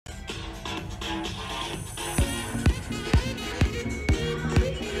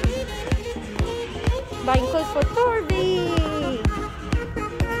buying clothes for Thorby.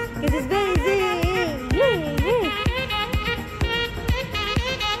 Because he's busy. Yay, yay.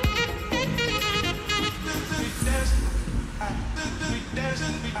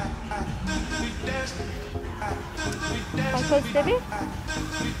 Buy clothes, Debbie?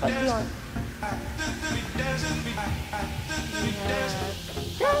 What do you want?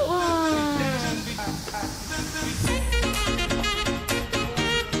 That one.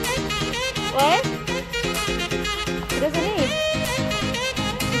 What? He doesn't need.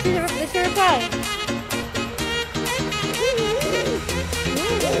 Let's see reply.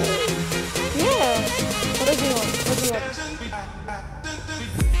 Yeah. What does he want? What do you want?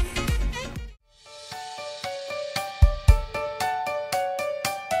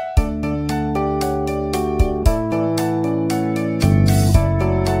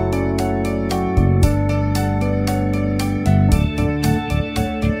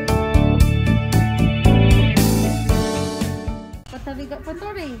 What have we got for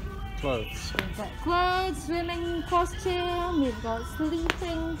Thorby? Clothes. We've got clothes, swimming costume, we've got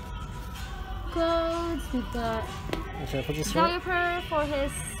sleeping clothes, we've got Okay, put this right. diaper for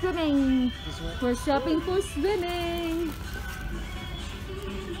his swimming. We're shopping for swimming.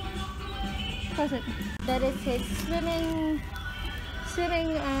 What's it? That is his swimming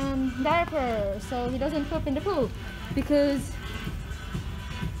diaper, so he doesn't poop in the pool because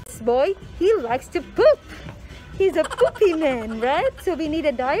this boy, he likes to poop. He's a poopy man, right? So we need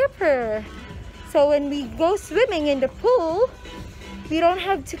a diaper. So when we go swimming in the pool, we don't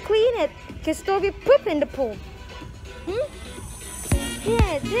have to clean it because Thorby poop in the pool.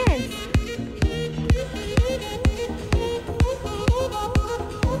 Yeah, dance.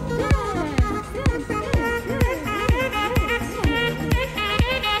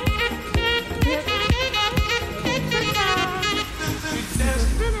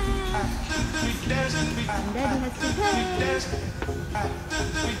 Daddy has to play.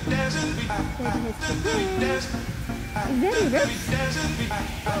 Daddy has to play. Is Daddy rich?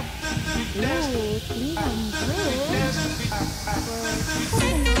 Ooh, clean and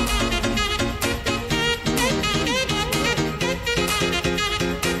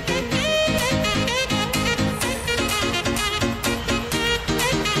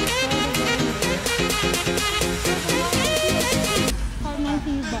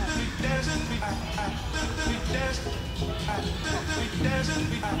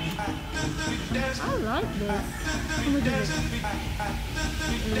I like this. How much is it?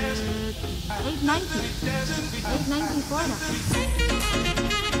 $8.90. $8.90 for that.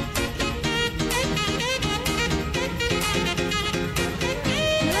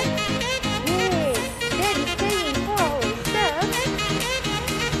 Daddy's paying for all his stuff.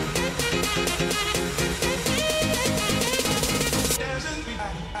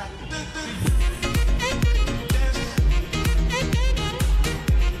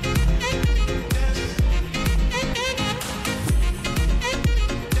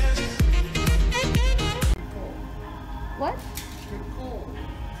 What? Good call.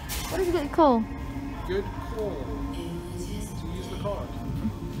 What is good call? Good call. To use the card.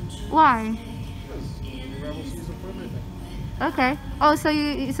 Why? Because Rebels use it for everything. Okay. Oh, so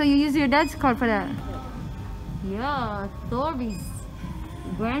you use your dad's card for that? Yeah, Thorby's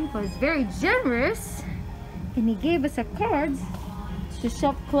grandpa is very generous, and he gave us a card to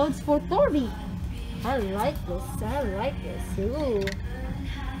shop clothes for Thorby. I like this. I like this. Ooh,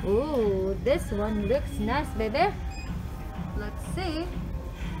 ooh, this one looks nice, baby. Let's see.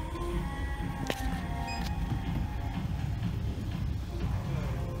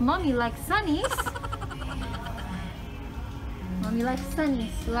 Mommy likes sunnies. Mommy likes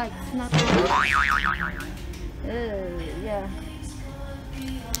sunnies, likes not. Yeah.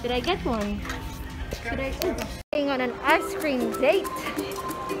 Did I get one? Should I? Going on an ice cream date.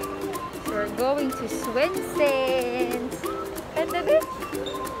 We're going to Swenson's. And the bit?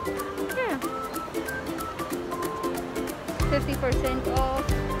 Yeah. 50% off.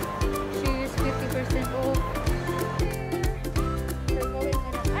 Shoes 50% off. We're going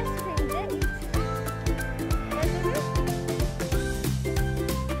on an ice cream date. And the bit?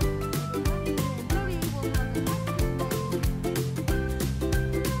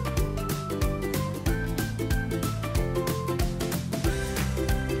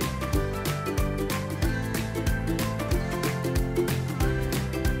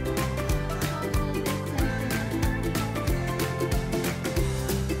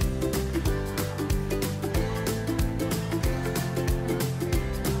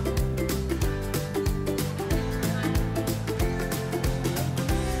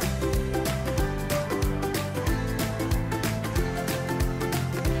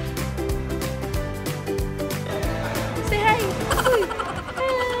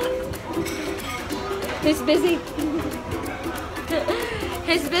 He's busy.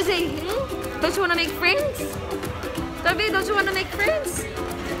 He's busy. Don't you want to make friends? Toby, don't you want to make friends?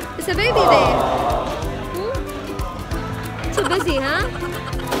 There's a baby there. Too busy, huh?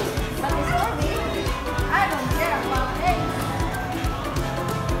 But it's Toby. I don't care about eggs.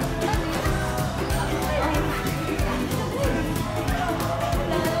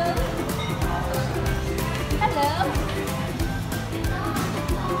 Hello.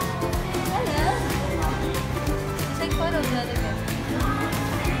 Take photos of the other guy.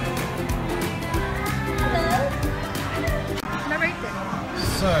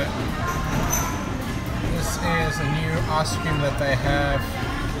 So, this is a new ice cream that they have,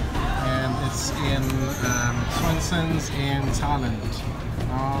 and it's in Swanson's in Thailand.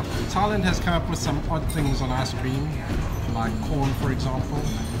 Thailand has come up with some odd things on ice cream, like corn for example,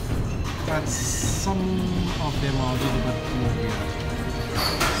 but some of them are a little bit more weird.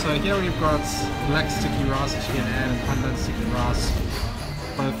 So here we've got black sticky rice chicken and pandan sticky rice,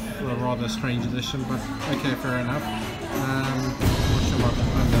 both a rather strange addition, but okay, fair enough. Not sure about the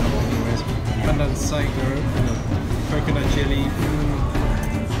pandan anyways. Pandan sago, coconut jelly,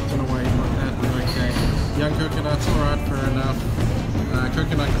 don't know why you want that, but okay. Young coconuts, alright, fair enough.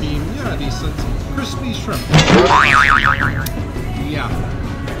 Coconut cream, yeah, decent. Crispy shrimp. Yeah.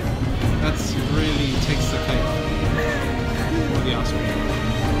 That's really takes the cake for the ice cream.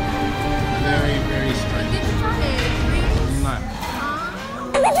 Very, very strange. Did you try it? No.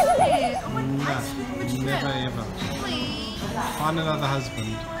 Oh my gosh. No. Never ever. Please. Find another husband.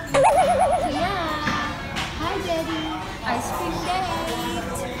 Yeah. Hi, Daddy. Ice cream date.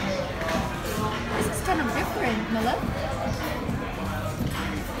 This is kind of different, my love.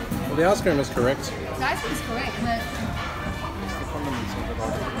 Well, the ice cream is correct. The ice cream is correct, but... The condiments are a bit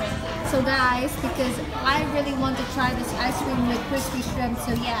odd. So guys, because I really want to try this ice cream with crispy shrimp,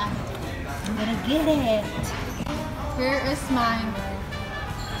 so yeah, I'm gonna get it. Here is my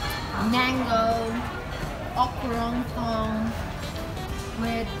mango okrong pong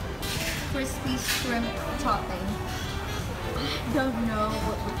with crispy shrimp topping. Don't know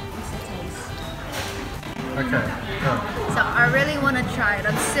what this tastes. Okay, go. So I really want to try it.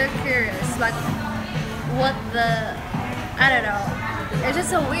 I'm so curious, like what the, I don't know. It's just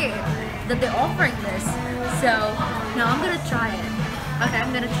so weird that they're offering this. So no, I'm gonna try it. Okay,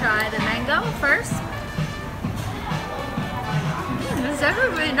 I'm gonna try the mango first. It's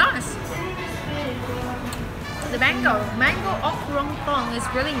actually really nice. The mango okrong pong is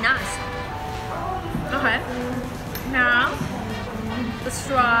really nice. Okay, now let's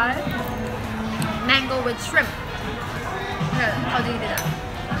try mango with shrimp. Okay, how do you do that?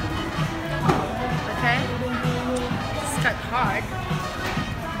 Okay, it's kind of hard,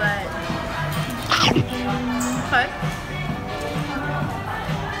 but okay.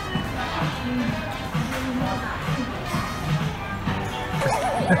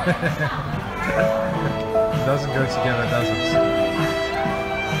 It doesn't go together, does it?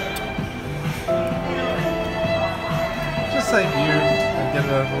 Just say you and get it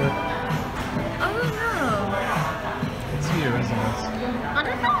over with. I don't know. It's you, isn't it? I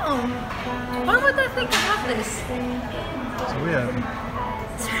don't know. Why would I think about this? It's weird.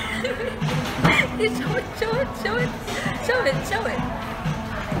 Show it.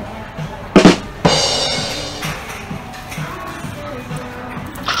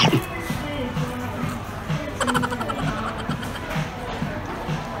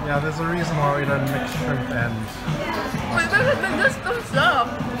 Yeah, there's a reason why we don't mix shrimp and... Wait, this don't stop.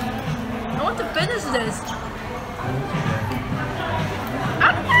 I want to finish this. I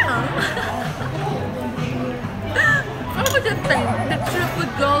don't know. What would you think? The trip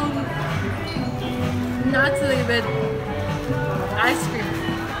would go nicely with ice cream.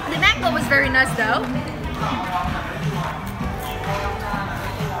 The mango was very nice though.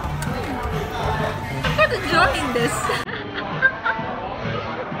 I'm quite enjoying this.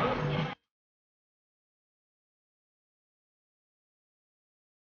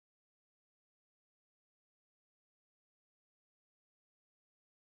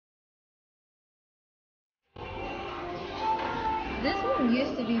 This one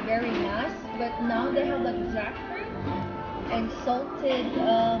used to be very nice, but now they have like jackfruit and salted, I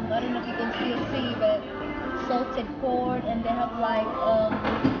don't know if you can still see, but salted corn, and they have like,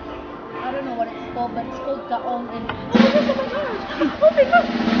 I don't know what it's called, but it's called gaong, and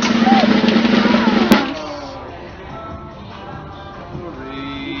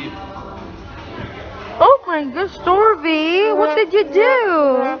oh my gosh, Storby, what did you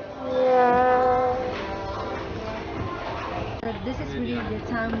do? This is really the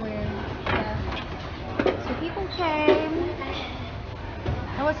time where so people came.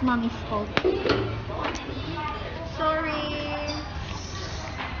 That was mommy's fault. Sorry.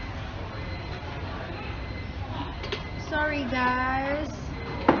 Sorry, guys.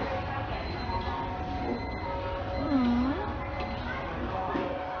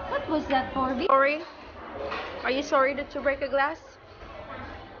 What was that, Corby? Sorry? Are you sorry that you break a glass?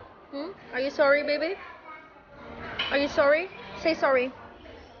 Are you sorry, baby? Are you sorry? Say sorry.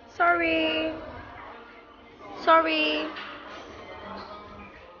 Sorry. Sorry.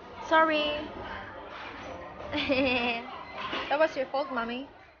 Sorry. That was your fault, mommy.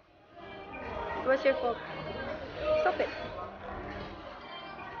 It was your fault. Stop it.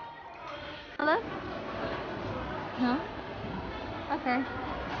 Hello? No? Okay.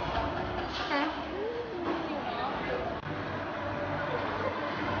 Okay.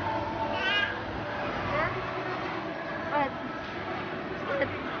 What? What?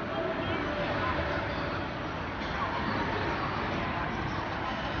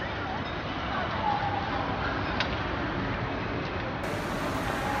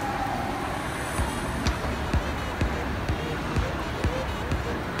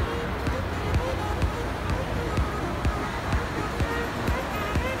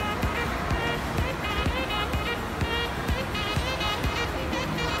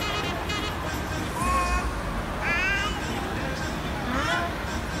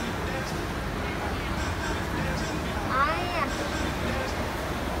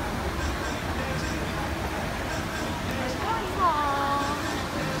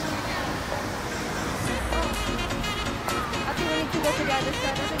 To go to the other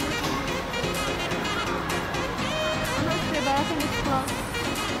side. I think it's I'm not sure, but I think it's closed.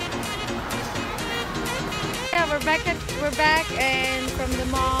 Yeah, we're back and from the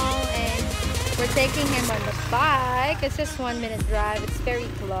mall, and we're taking him on the bike. It's just 1 minute drive. It's very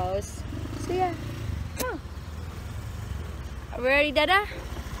close. So yeah. Oh. Are we ready, Dada?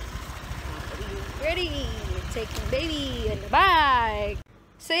 Ready. We're taking baby on the bike.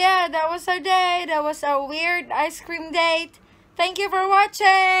 So yeah, that was our day. That was our weird ice cream date. Thank you for watching.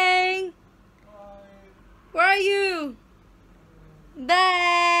 Bye. Where are you?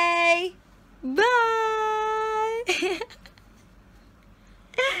 Bye. Bye.